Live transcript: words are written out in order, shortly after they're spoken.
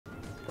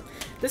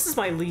This is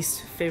my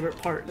least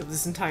favorite part of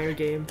this entire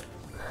game.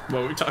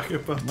 Well, we're talking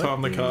about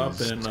Tom the Cop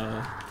and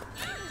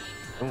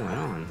going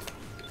on?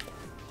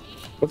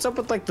 What's up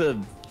with like the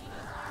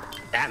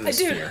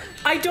atmosphere?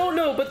 Dude, I don't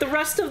know, but the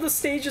rest of the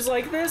stage is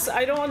like this.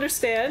 I don't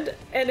understand,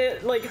 and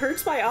it like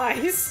hurts my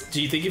eyes.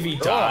 do you think if you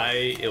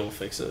die, it will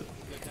fix it?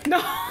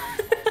 No.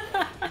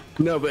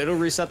 No, but it'll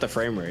reset the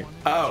frame rate.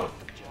 Oh,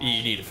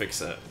 you need to fix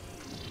that.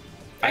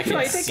 Actually,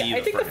 I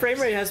think the frame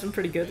rate has been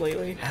pretty good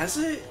lately. Has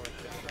it?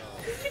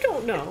 You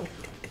don't know,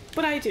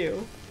 but I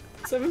do.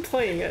 So I've been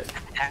playing it.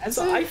 Has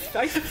So it?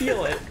 I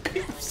feel it.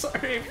 I'm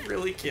sorry, I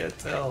really can't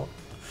tell.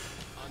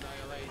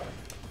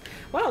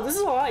 Wow, this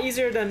is a lot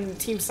easier than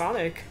Team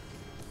Sonic.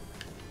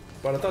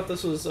 But I thought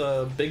this was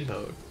big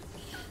mode.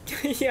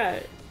 Yeah,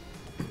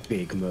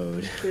 Big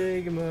mode.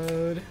 big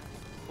mode.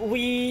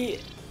 We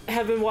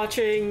have been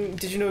watching.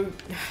 Did you know?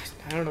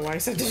 I don't know why I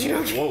said did you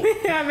know. Whoa.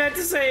 I meant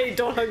to say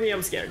Don't Hug Me,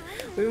 I'm Scared.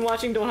 We've been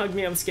watching Don't Hug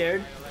Me, I'm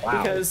Scared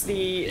because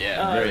the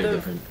Very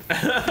different.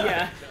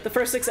 yeah, the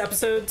first 6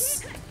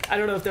 episodes. I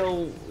don't know if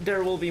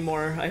there will be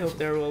more. I hope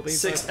there will be.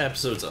 6 but,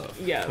 episodes of.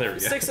 yeah, There we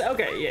go. 6.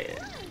 Okay,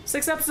 yeah.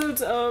 6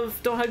 episodes of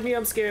Don't Hug Me,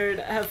 I'm Scared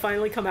have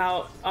finally come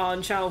out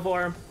on Channel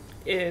 4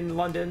 in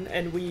London,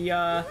 and we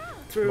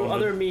through London.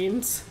 other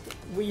means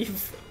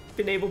we've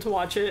been able to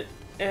watch it,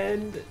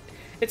 and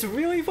it's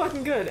really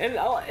fucking good, and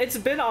it's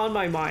been on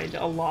my mind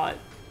a lot.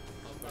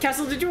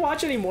 Castle, did you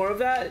watch any more of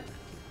that?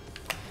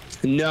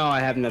 No, I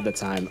haven't had the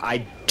time. I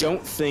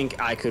don't think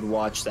I could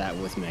watch that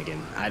with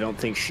Megan. I don't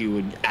think she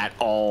would at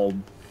all.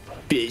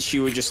 She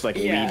would just like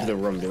Yeah. leave the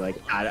room and be like,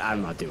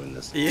 I'm not doing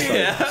this.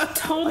 Yeah.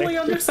 Totally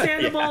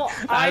understandable.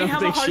 Yeah. I don't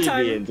have think a hard she'd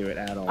time. be into it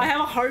at all. I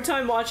have a hard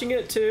time watching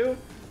it too,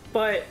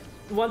 but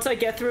once I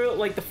get through it,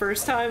 like the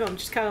first time, I'm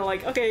just kind of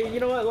like, okay, you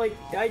know what? Like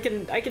I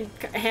can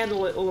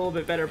handle it a little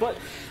bit better. But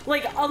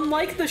like,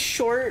 unlike the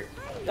short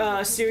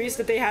series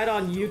that they had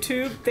on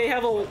YouTube, they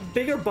have a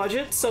bigger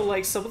budget, so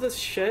like some of this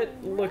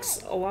shit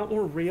looks a lot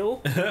more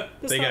real.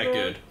 They got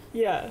good.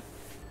 Yeah.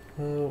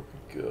 Oh,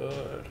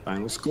 good.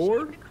 Final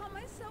score?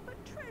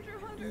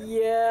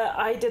 Yeah,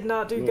 I did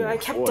not do good. I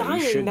kept boy, you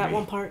dying in should that be.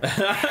 one part.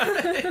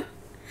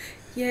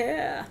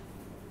 Yeah.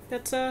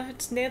 That's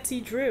it's Nancy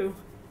Drew.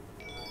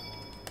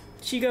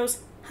 She goes,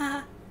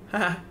 ha.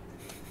 Are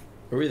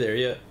we there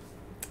yet?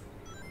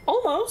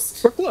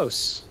 Almost. We're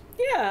close.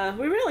 Yeah,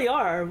 we really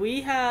are.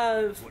 We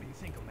have...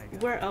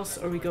 Where else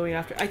are we going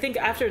after? I think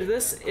after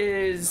this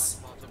is...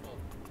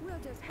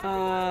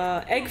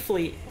 Egg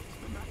Fleet.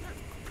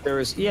 There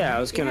was, I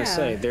was gonna Yeah,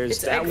 say, there's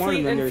it's that Egg one, Fleet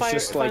and then and there's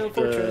just Final like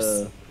Fortress.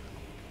 the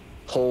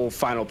whole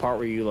final part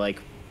where you like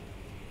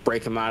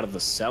break him out of the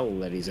cell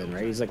that he's in,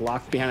 right? He's like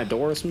locked behind a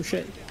door or some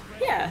shit.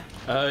 Yeah.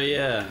 Oh,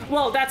 yeah.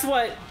 Well, that's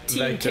what Team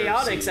Vector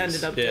Chaotix sees.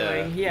 ended up Yeah.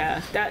 doing.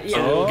 Yeah. That. Yeah.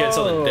 So we'll get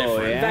something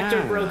different. yeah.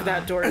 Vector broke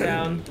that door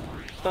down,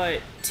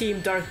 but Team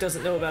Dark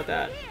doesn't know about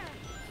that.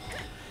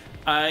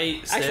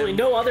 Actually,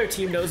 no other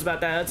team knows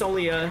about that. That's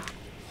only a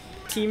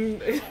Team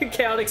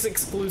Chaotix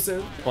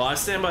exclusive. Well, I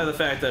stand by the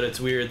fact that it's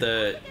weird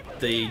that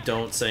they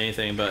don't say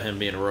anything about him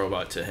being a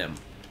robot to him.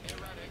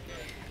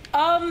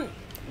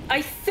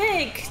 I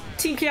think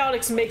Team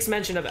Chaotix makes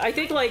mention of it. I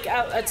think, like,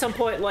 at some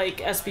point, like,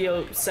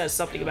 SBO says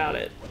something about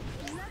it.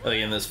 Like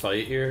in this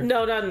fight here?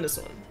 No, not in this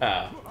one.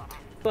 Ah.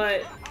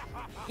 But,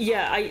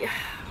 yeah,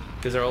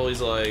 Because they're always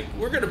like,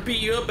 we're gonna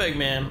beat you up,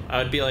 Eggman.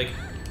 I'd be like,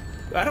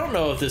 I don't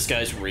know if this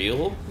guy's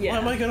real. Yeah. Why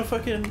am I gonna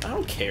fucking... I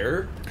don't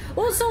care.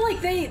 Well, so,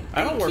 like, they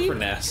I don't work keep, for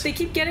NES. They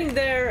keep getting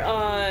their,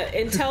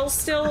 intel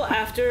still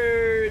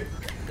after,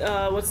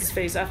 what's his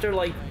face? After,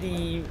 like,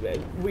 the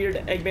weird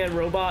Eggman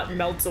robot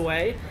melts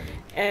away.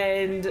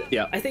 And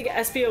Yeah. I think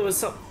SBO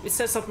it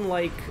says something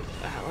like,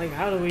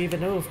 how do we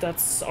even know if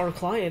that's our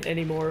client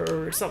anymore,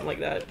 or something like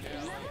that.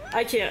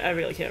 I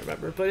really can't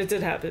remember, but it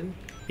did happen.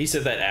 He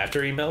said that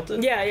after he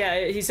melted?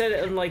 Yeah, he said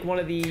it in, like, one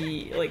of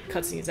the, like,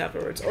 cutscenes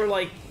afterwards. Or,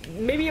 like,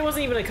 maybe it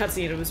wasn't even a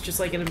cutscene, it was just,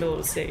 like, in the middle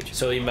of the stage.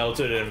 So he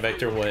melted and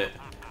Vector went,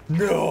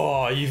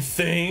 no, you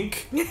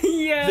think?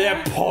 Yeah.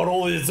 That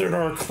puddle isn't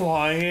our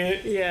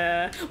client?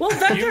 Yeah. Well, You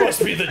Vector...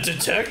 must be the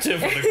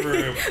detective of the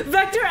group.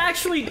 Vector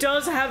actually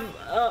does have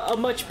a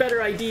much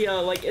better idea,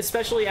 like,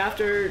 especially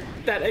after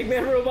that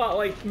Eggman robot,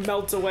 like,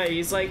 melts away.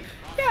 He's like,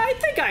 yeah, I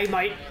think I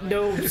might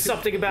know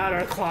something about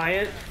our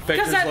client.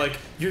 Vector's like,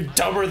 you're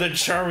dumber than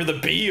Charmy the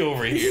Bee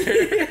over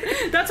here.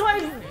 That's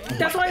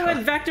why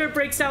when Vector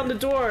breaks down the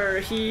door,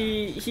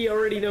 he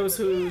already knows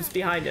who's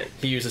behind it.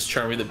 He uses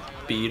Charmy the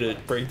Bee to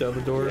break down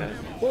the door. Yeah.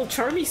 Well,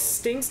 Charmy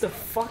stings the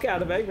fuck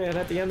out of Eggman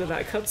at the end of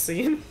that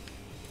cutscene.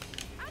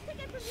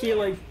 He,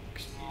 like,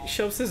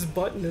 shoves his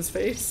butt in his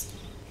face.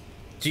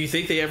 Do you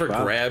think they ever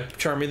Wow. grab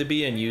Charmy the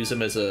Bee and use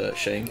him as a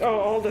shank? Oh,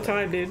 all the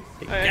time, dude.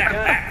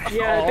 Yeah.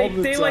 Yeah, All the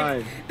they time.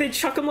 like they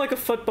chuck him like a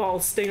football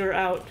stinger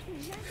out.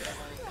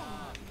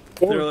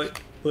 They're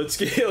like, let's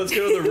go to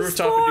the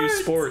rooftop and do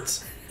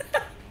sports.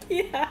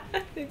 Yeah,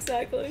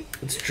 exactly.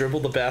 Let's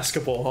dribble the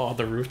basketball on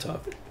the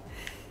rooftop.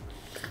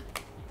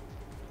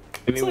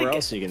 I mean, where like-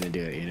 else are you gonna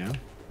do it, you know?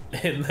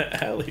 in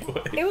the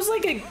alleyway. It was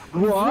like a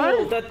What?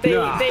 rule that they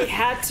Nah. they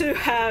had to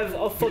have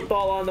a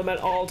football on them at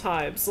all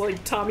times.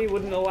 Like Tommy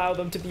wouldn't allow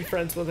them to be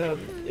friends with him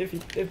if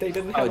they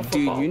didn't have Oh, a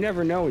football. dude, you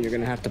never know when you're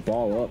gonna have to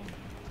ball up.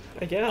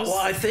 I guess. Well,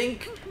 I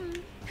think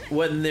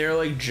when they're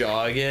like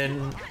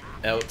jogging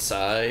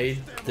outside,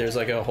 there's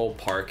like a whole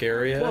park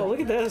area. Whoa, look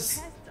at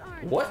this.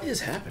 What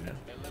is happening?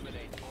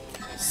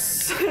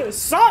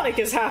 Sonic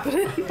is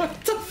happening.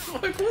 What the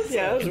fuck was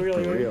Yeah, that was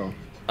really For weird. real.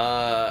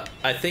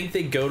 I think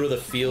they go to the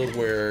field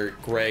where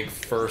Greg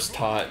first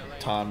taught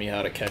Tommy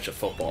how to catch a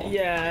football.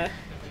 Yeah.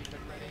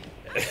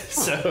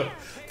 So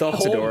the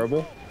That's whole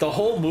adorable. the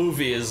whole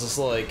movie is just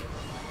like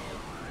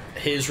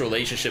his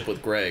relationship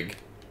with Greg.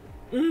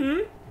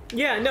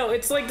 Yeah, no,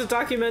 it's like the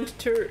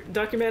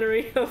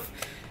documentary of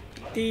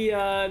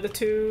the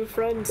two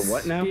friends. The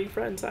what now? Being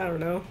friends. I don't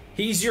know.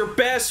 He's your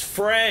best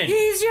friend.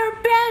 He's your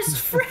best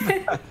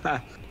friend.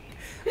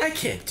 I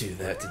can't do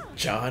that to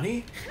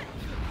Johnny.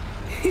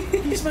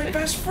 He's my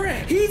best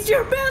friend. He's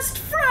your best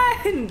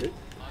friend.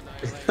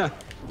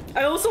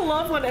 I also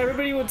love when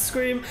everybody would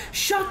scream,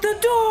 "Shut the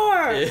door!"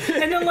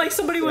 And then like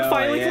somebody would Oh,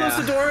 finally yeah.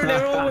 close the door and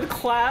everyone would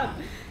clap.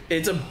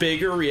 It's a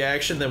bigger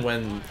reaction than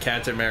when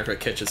Captain America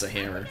catches a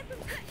hammer.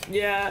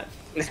 Yeah.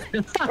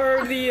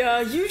 Or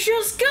the you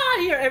just got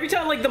here. Every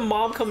time like the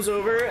mom comes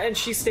over and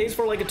she stays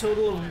for like a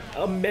total of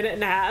a minute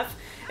and a half,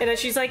 and then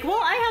she's like,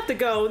 "Well, I have to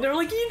go," and they're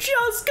like, "You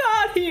just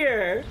got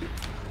here."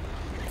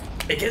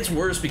 It gets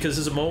worse because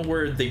there's a moment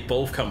where they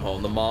both come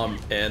home, the mom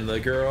and the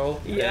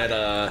girl, Yeah.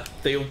 and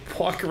they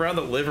walk around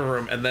the living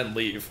room and then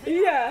leave.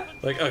 Yeah.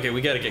 Like, okay,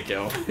 we gotta get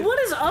going. What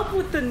is up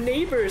with the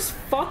neighbors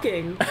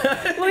fucking?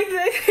 Like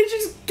they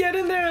just get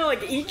in there and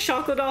like eat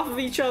chocolate off of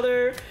each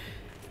other.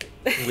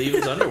 Leave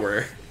his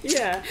underwear.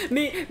 Yeah,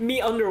 me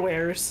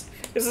underwears.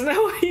 Isn't that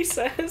what he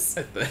says?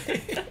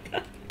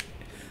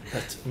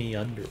 That's me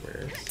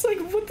underwear. It's like,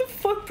 what the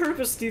fuck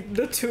purpose do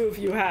the two of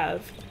you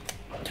have?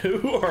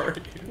 Who are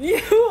you?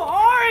 Who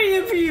are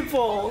you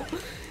people?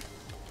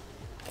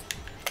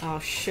 Oh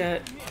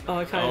shit. Oh,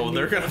 I kind of. Oh,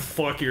 they're gonna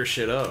fuck your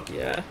shit up.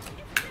 Yeah.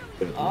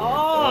 Oh,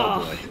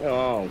 Oh. boy.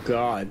 Oh,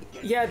 God.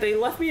 Yeah, they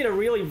left me in a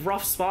really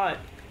rough spot.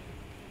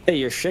 Hey,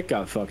 your shit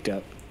got fucked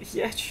up.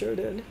 Yeah, it sure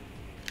did.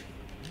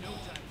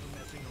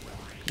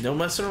 No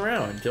messing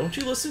around. Don't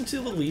you listen to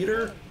the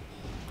leader?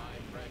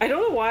 I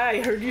don't know why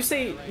I heard you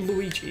say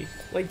Luigi.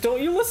 Like,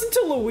 don't you listen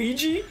to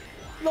Luigi?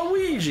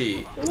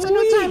 Luigi. There's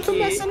no time for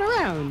messing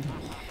around.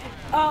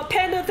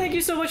 Panda, thank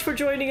you so much for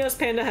joining us.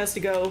 Panda has to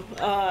go.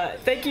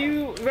 Thank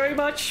you very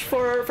much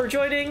for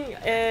joining,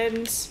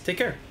 and Take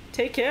care.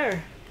 take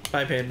care.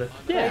 Bye, Panda.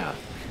 Yeah.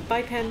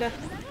 Bye, Panda.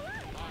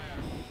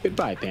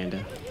 Goodbye,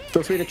 Panda.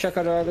 Feel free to check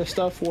out our other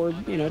stuff, or,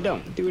 you know,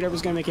 don't. Do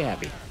whatever's gonna make you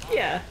happy.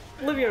 Yeah,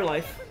 live your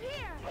life.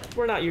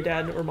 We're not your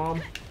dad or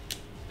mom.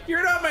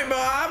 You're not my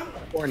mom.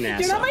 Or NASA.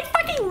 You're not my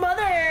fucking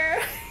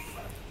mother!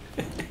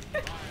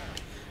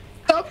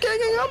 Stop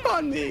ganging up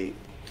on me!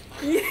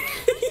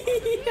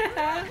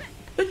 Yeah.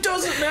 It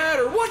doesn't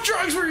matter. What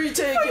drugs were you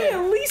taking?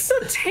 Yeah, Lisa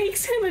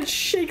takes him and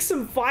shakes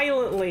him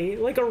violently,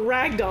 like a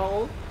rag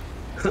doll.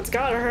 It's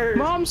gotta hurt.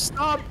 Mom,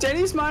 stop!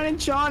 Denny's mine and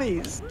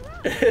Johnny's!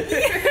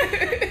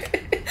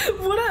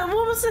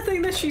 What was the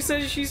thing that she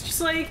said? She's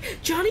just like,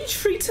 Johnny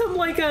treats him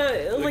like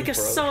a brother.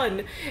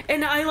 son,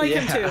 and I like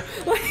him Yeah.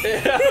 too. Like,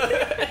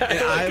 And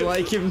I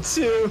like him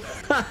too!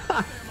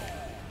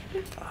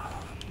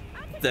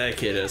 That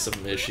kid has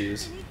some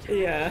issues.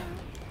 yeah.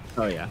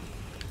 Oh, yeah.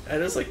 I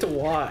just like to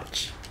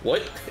watch.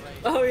 What?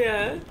 Oh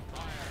yeah.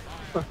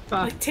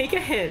 Like, take a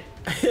hint.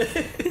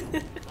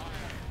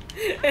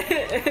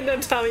 And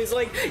then Tommy's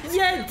like,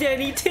 yeah,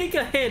 Denny, take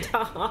a hint.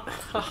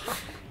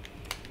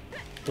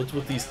 What's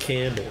with these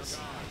candles?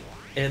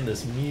 And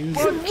this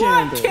music? What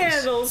What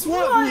candles?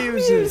 What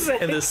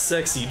music? And this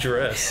sexy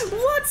dress?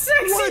 What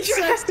sexy What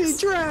dress? sexy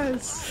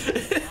dress!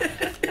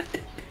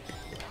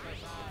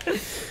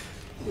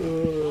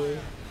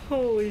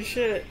 Holy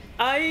shit.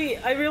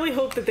 I really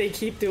hope that they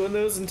keep doing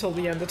those until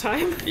the end of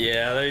time.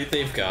 Yeah,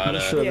 they've got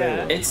it. Sure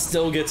Yeah. they It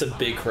still gets a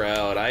big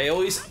crowd. I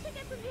always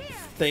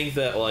think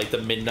that like the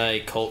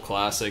midnight cult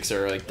classics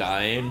are like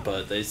dying,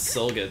 but they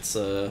still gets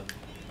a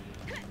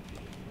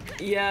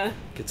Yeah.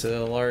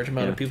 large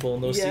amount of Yeah. people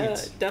in those Yeah,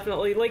 seats.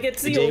 definitely. Like,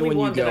 it's The the day only when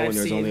you one go that I've and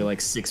there's seen. only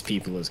like 6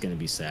 people is gonna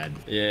be sad.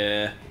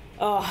 Yeah.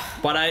 Oh,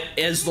 But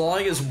as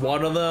long as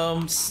one of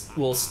them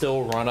will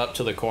still run up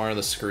to the corner of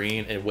the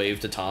screen and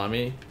wave to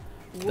Tommy,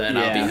 then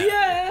I'll be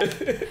yeah.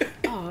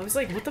 Oh, I was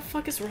like, what the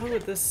fuck is wrong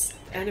with this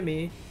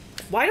enemy?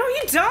 Why don't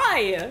you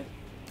die?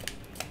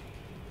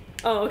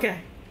 Oh, okay.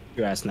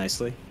 You asked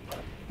nicely.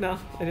 No,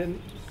 I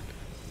didn't.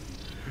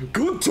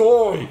 good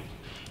toy.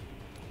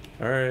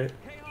 All right.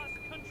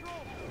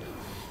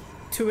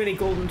 Too many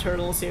golden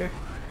turtles here.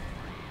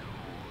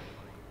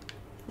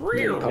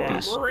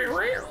 Puppies.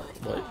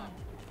 What?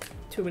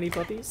 Too many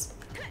puppies.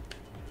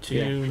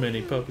 Too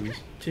many puppies.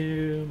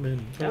 Too many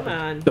puppies. Come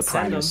on, The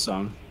send them. Primus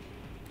song.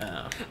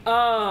 Oh.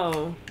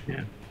 Oh,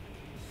 Yeah.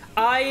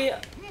 I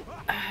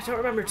don't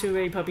remember Too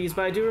Many Puppies,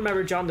 but I do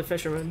remember John the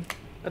Fisherman.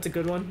 That's a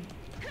good one.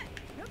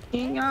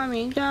 He got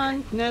me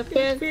done. The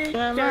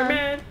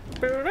German.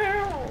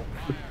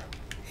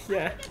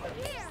 Yeah.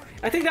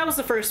 I think that was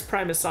the first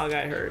Primus song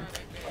I heard.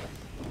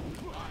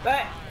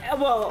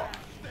 Well,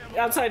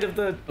 outside of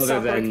the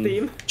South Park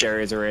theme.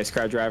 Jerry's a race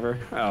car driver.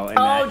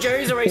 Oh,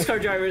 Jerry's a race car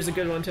driver is a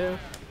good one too.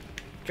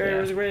 Jerry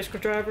was a race car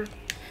driver.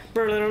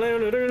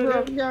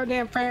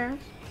 Goddamn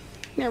fast.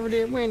 Never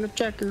did win the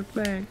checker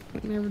flag.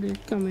 Never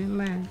did come in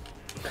last.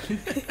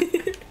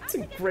 It's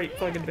a great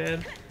fucking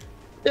band.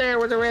 There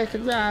was a race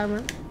car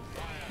driver.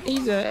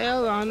 He's a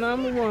L on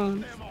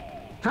 #1.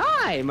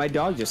 Hi, my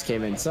dog just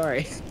came in.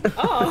 Sorry.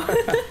 Oh.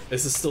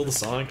 Is this still the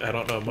song? I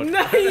don't know much.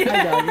 No,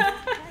 yeah.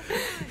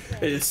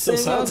 It still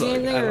sounds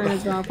like. I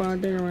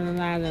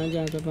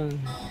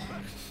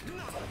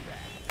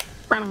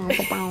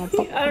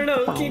don't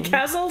know.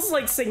 Castle's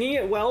like singing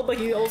it well, but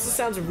he also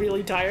sounds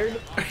really tired.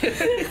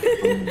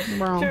 Is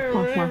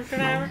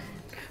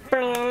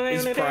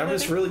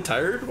Primus really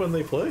tired when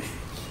they play?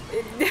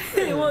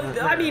 Well,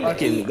 I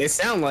mean, they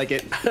sound like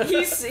it.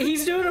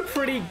 He's doing a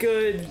pretty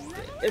good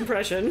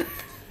impression.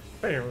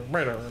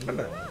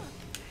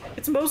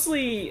 It's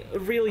mostly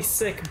really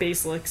sick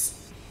bass licks.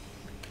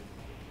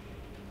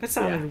 That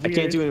sounded weird. I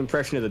can't do an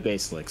impression of the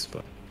bass licks,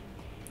 but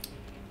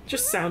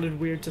just sounded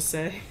weird to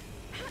say.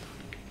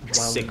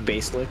 Sick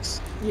bass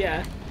licks.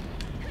 Yeah.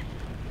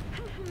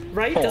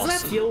 Right? Awesome. Doesn't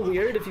that feel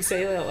weird if you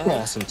say it out loud?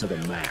 Awesome to the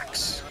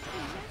max.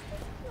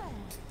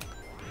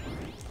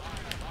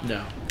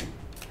 No.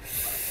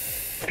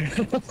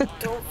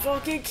 Don't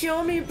fucking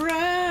kill me,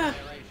 bruh!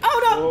 Oh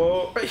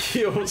no! Oh,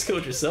 you almost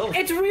killed yourself.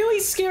 It's really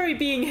scary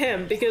being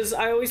him because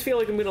I always feel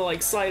like I'm gonna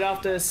like slide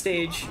off the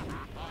stage.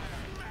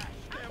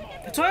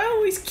 That's why I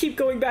always keep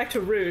going back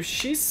to Rouge.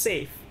 She's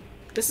safe.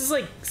 This is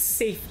like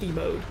safety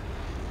mode.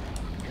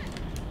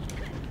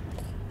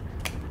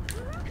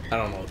 I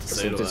don't know what to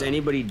say. If there's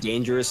anybody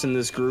dangerous in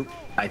this group,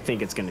 I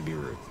think it's gonna be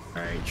Rue.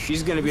 Alright,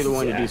 she's gonna be the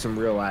one to do some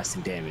real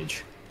lasting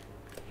damage.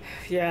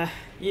 Yeah.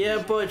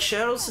 Yeah, but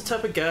Shadow's the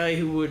type of guy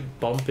who would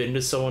bump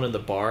into someone in the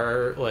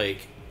bar,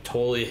 like,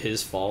 totally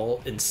his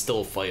fault, and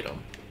still fight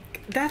him.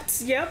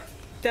 Yep,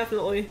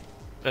 definitely.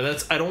 And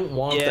I don't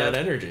want that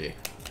energy.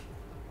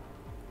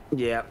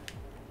 Yeah.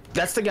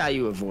 That's the guy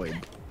you avoid.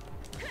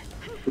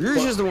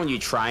 Rouge is the one you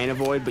try and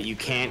avoid, but you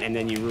can't, and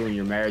then you ruin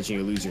your marriage and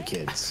you lose your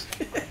kids.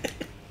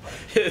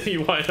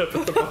 You wind up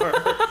at the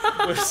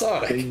bar with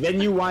Sonic. And then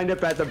you wind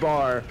up at the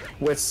bar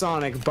with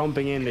Sonic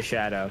bumping into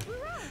Shadow.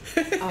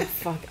 Oh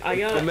fuck! I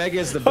got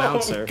Omega's the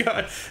bouncer. Oh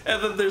god!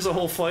 And then there's a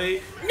whole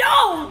fight.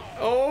 No!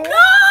 Oh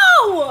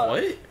No!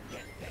 What?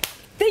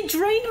 They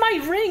drained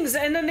my rings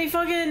and then they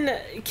fucking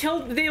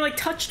killed. They like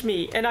touched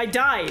me and I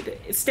died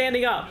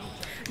standing up.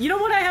 You know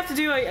what I have to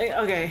do?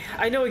 Okay,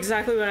 I know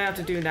exactly what I have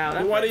to do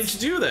now. Why didn't you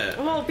do that?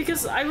 Well,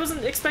 because I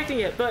wasn't expecting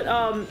it, but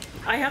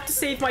I have to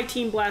save my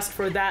Team Blast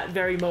for that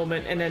very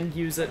moment and then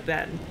use it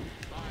then.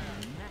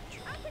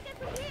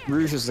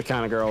 Rouge is the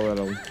kind of girl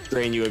that'll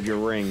drain you of your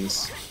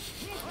rings.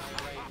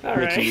 All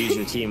make right. you use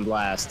your Team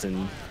Blast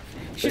and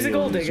she's a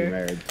gold digger. Your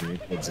marriage and your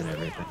kids and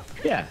everything.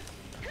 Yeah.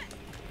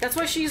 That's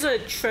why she's a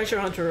treasure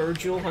hunter or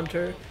jewel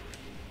hunter.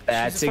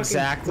 That's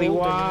exactly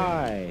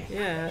why.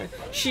 Yeah,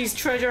 she's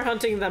treasure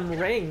hunting them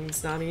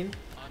rings. I mean,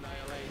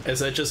 is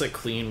that just a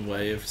clean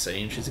way of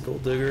saying she's a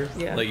gold digger?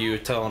 Yeah. Like you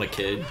would tell on a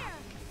kid,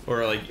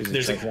 or like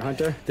there's a treasure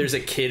hunter. There's a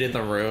kid in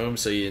the room,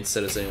 so you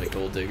instead of saying like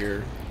gold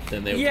digger,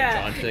 then they would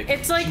like,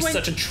 it's like she's when,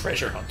 such a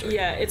treasure hunter.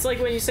 Yeah, it's like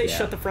when you say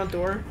shut the front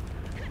door,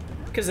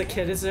 because the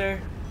kid is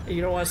there, and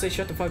you don't want to say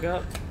shut the fuck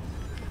up.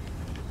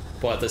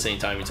 But at the same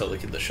time, you tell the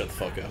kid to shut the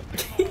fuck up.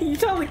 You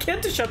tell the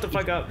kid to shut the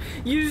fuck up.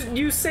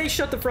 You say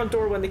shut the front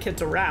door when the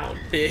kid's around.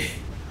 You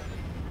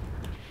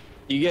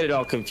get it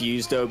all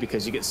confused though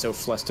because you get so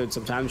flustered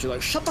sometimes. You're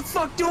like, shut the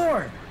fuck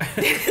door!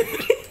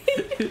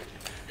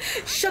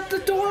 Shut the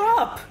door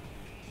up!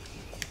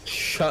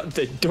 Shut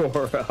the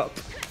door up.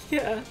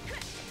 Yeah.